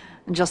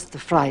 just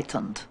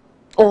frightened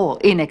or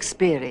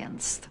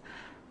inexperienced.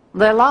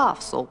 They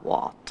laugh, so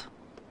what?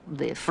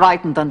 The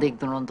frightened and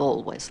ignorant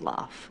always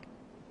laugh.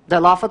 They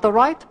laugh at the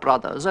Wright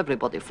brothers.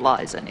 Everybody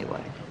flies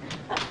anyway.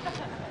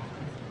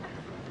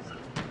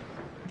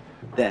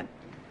 Then,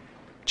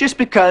 just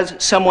because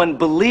someone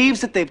believes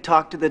that they've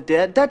talked to the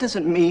dead, that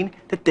doesn't mean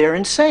that they're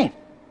insane.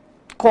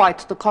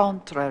 Quite the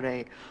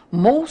contrary.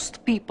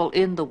 Most people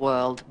in the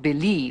world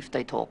believe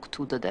they talk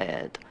to the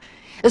dead.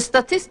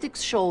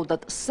 Statistics show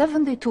that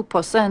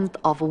 72%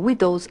 of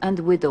widows and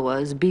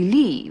widowers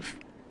believe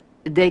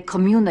they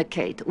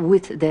communicate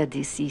with their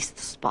deceased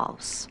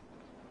spouse.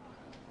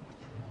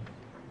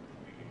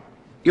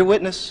 Your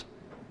witness,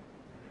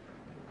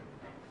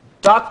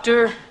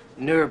 Dr.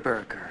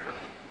 Nurberger.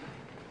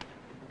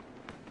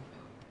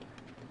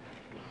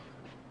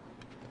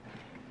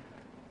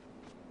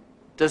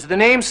 Does the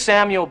name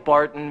Samuel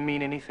Barton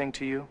mean anything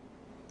to you?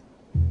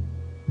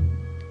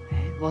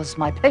 He was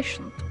my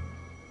patient.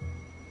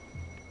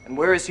 And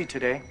where is he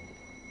today?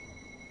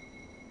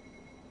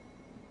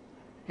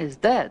 He's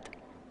dead.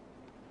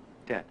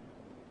 Dead.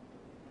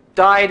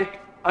 Died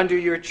under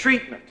your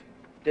treatment,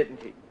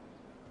 didn't he? It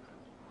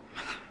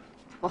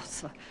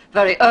was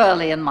very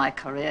early in my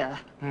career.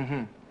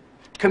 Mm-hmm.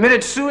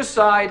 Committed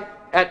suicide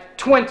at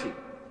 20,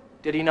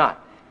 did he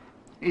not?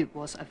 He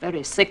was a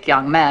very sick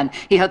young man.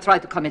 He had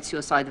tried to commit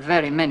suicide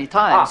very many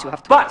times, you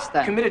have to understand.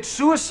 But committed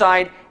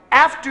suicide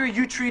after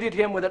you treated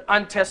him with an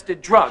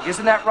untested drug.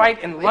 Isn't that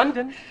right, in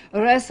London?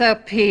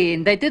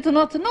 Reserpine. They did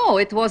not know.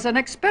 It was an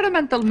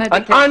experimental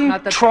medication. An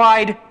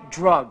untried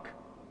drug.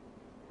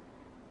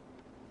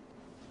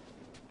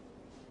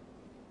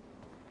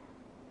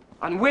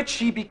 On which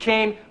he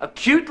became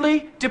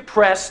acutely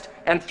depressed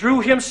and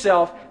threw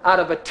himself out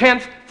of a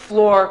 10th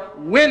floor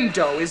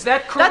window. Is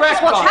that correct?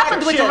 That's what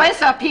happened with the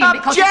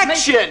Reserpine.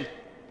 Objection!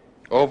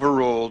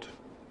 Overruled.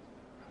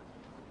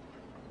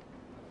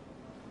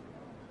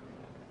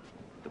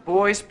 The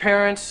boy's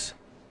parents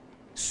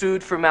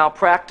sued for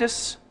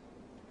malpractice.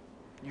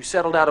 You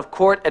settled out of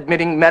court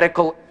admitting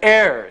medical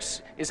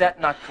errors. Is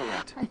that not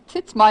correct? I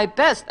did my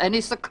best.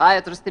 Any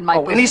psychiatrist in my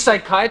position. Any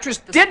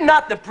psychiatrist? Did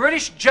not the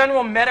British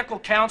General Medical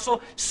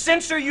Council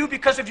censor you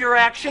because of your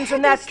actions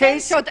in that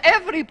case? Censored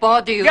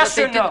everybody. Yes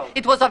or no?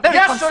 It was a very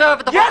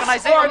conservative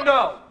organization. Yes or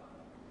no?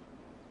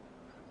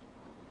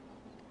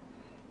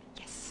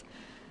 Yes.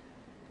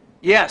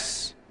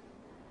 Yes.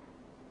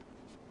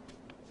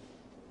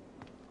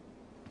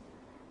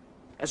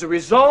 As a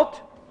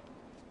result,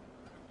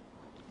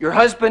 your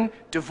husband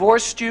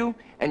divorced you,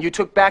 and you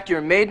took back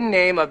your maiden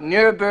name of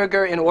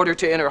Nurberger in order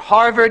to enter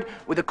Harvard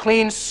with a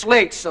clean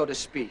slate, so to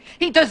speak.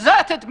 He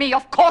deserted me.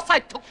 Of course I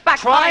took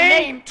back my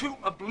name. Trying to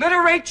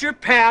obliterate your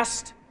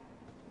past,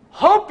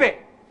 hoping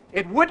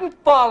it wouldn't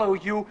follow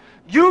you,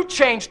 you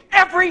changed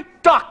every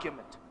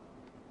document,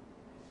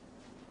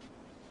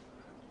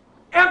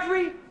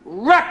 every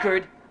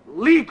record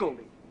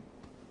legally.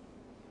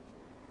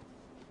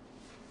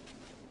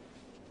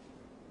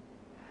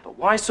 But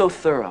why so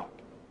thorough?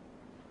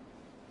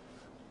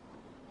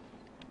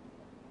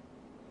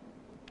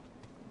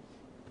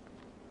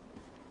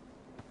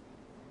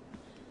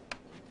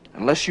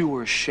 Unless you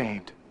were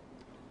ashamed.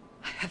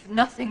 I have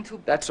nothing to...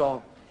 That's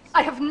all.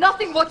 I have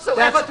nothing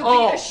whatsoever That's to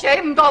all. be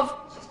ashamed of.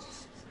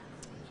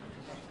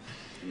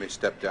 You may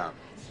step down.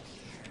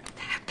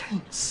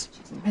 Thanks.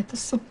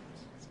 Medicine.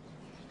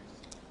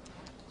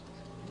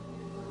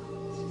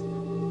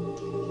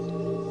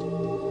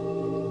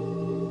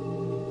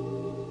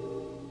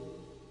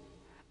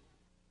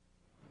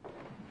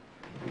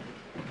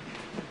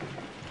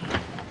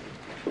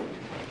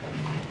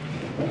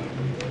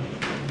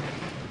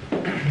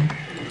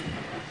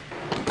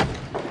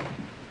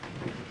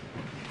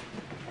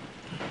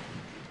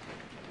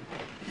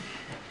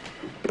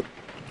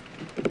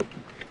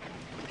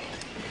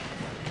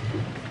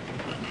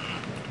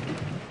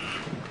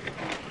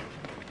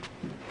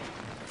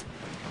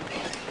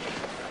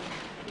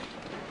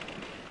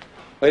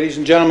 Ladies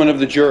and gentlemen of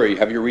the jury,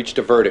 have you reached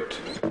a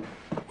verdict?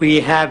 We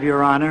have,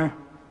 Your Honor.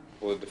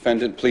 Will the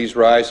defendant please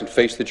rise and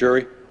face the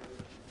jury?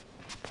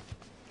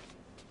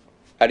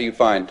 How do you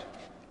find?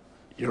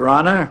 Your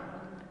Honor,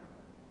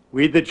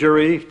 we, the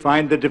jury,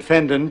 find the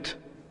defendant,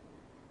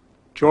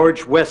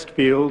 George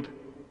Westfield,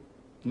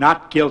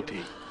 not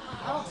guilty.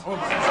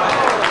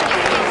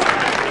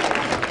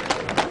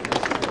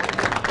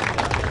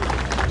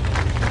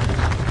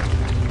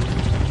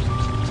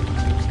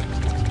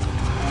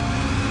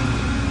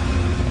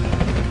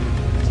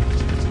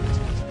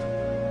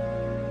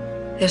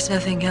 There's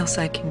nothing else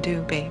I can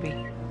do, baby.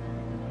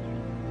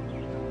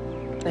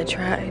 I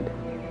tried.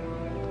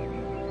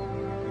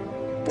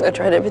 I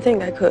tried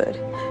everything I could.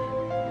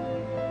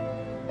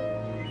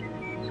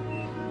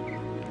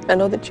 I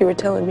know that you were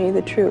telling me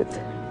the truth.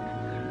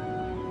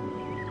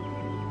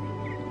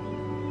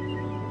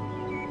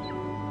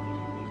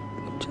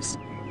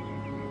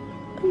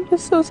 I'm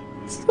just so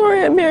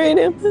sorry I married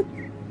him.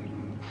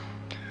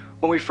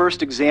 When we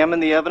first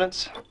examined the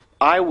evidence,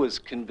 I was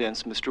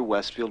convinced Mr.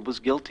 Westfield was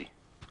guilty.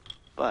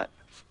 But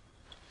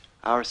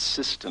our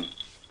system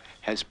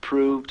has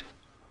proved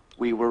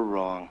we were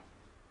wrong.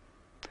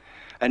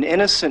 An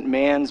innocent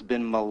man's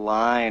been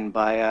maligned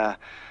by a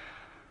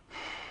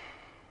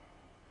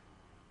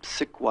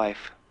sick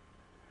wife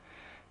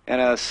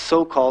and a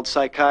so-called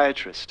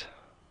psychiatrist.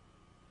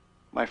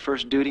 My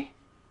first duty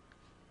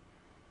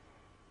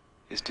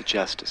is to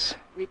justice.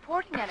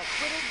 Reporting an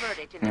acquittal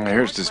verdict in the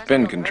Here's the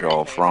spin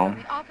control from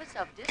the Office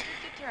of District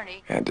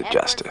Attorney and to Edward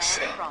justice.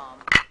 Van Fromm.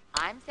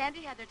 I'm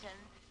Sandy Heatherton,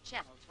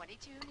 Channel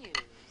 22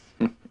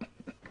 News.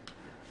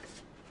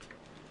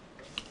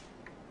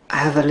 I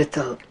have a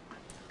little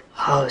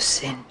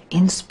house in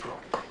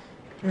Innsbruck.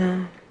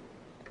 No.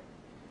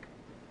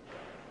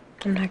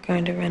 I'm not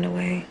going to run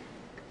away.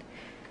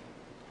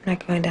 I'm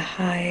not going to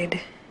hide.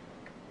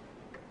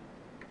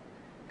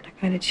 I'm not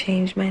going to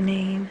change my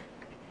name.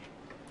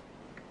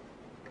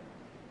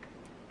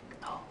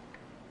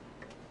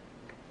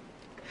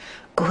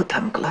 Good,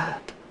 I'm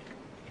glad.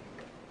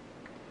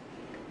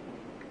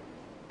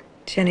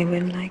 Jenny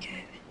wouldn't like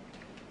it.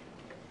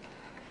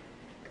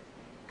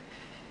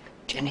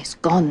 Jenny's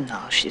gone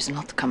now. She's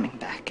not coming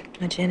back.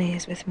 No, Jenny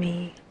is with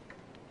me.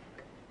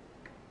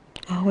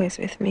 Always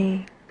with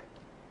me.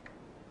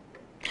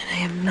 And I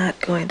am not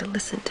going to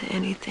listen to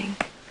anything.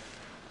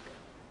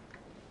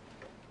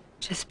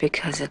 Just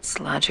because it's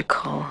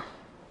logical,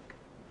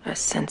 or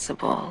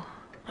sensible,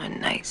 or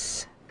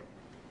nice.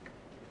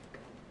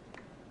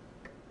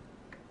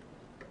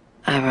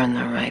 I've earned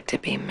the right to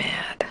be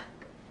mad.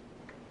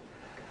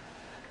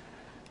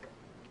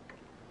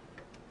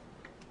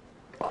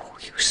 Oh,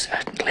 you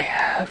certainly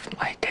have,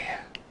 my dear.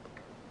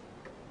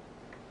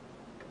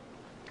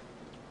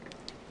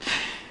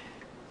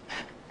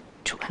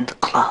 Join the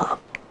club.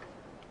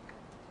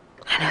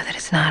 I know that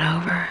it's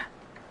not over.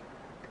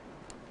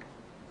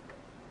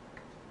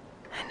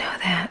 I know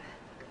that.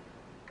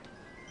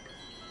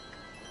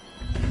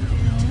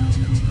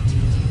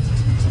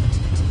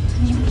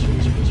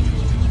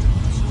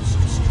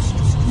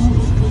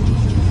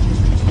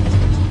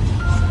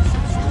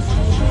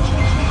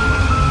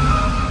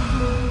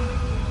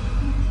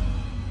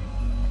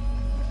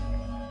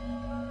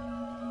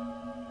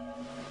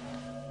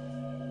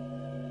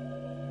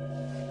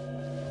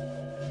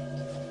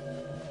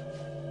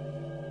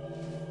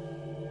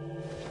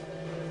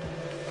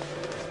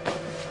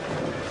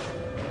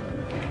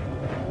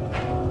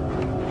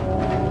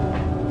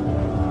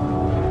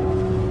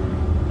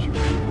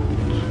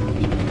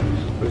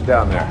 Who's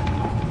down there?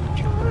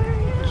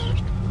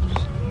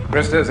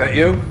 Krista, is that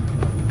you?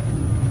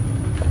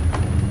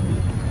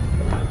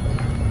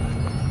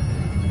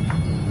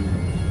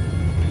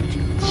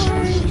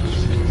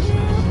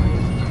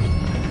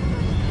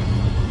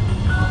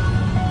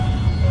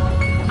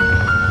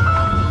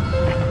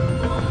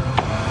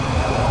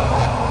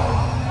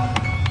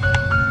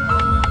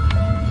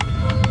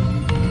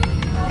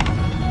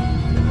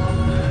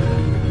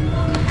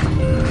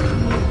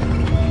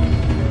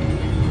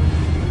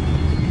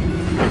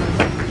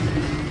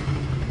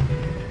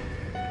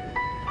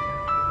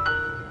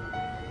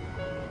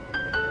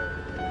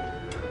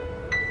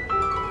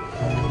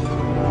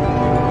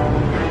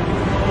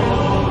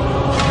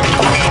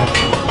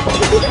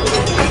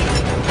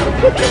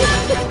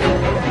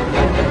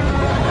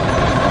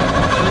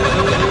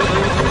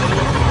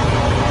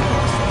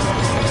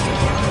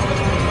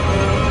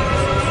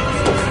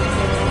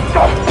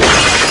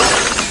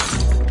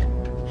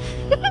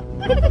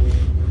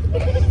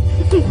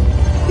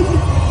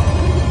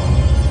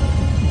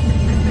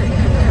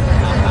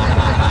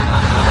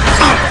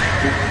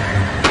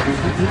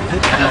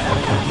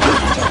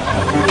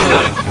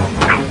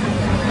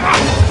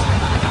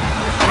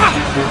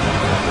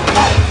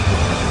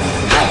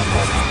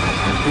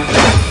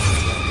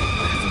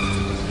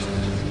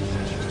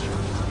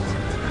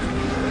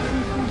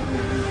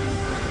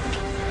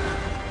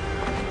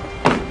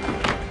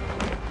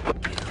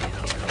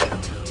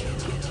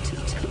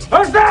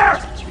 Who's there?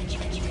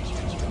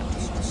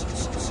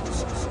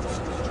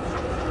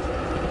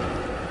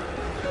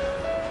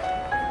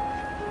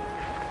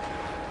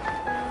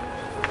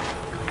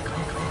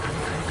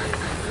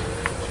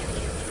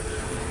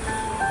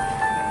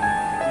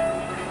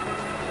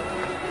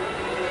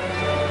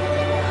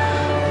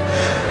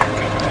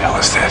 What the hell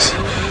is this?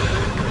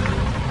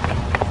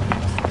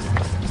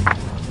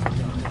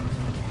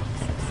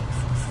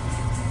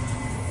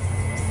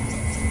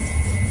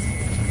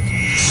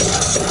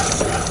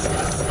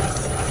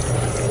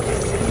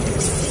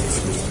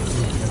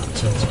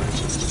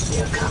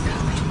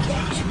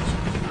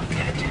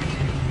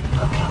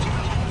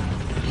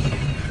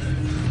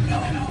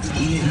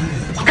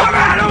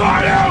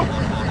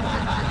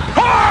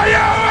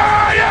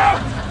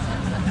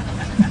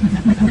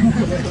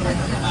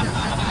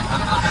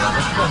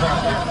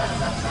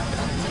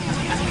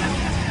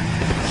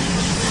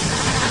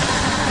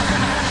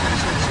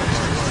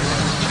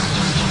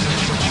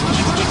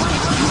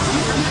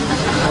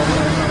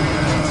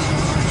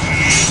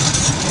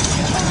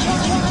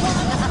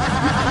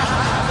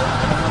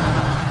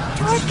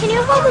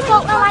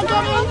 vote will I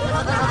get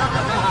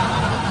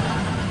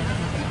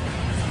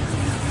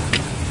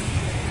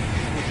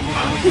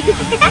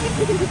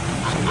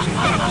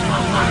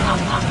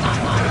in?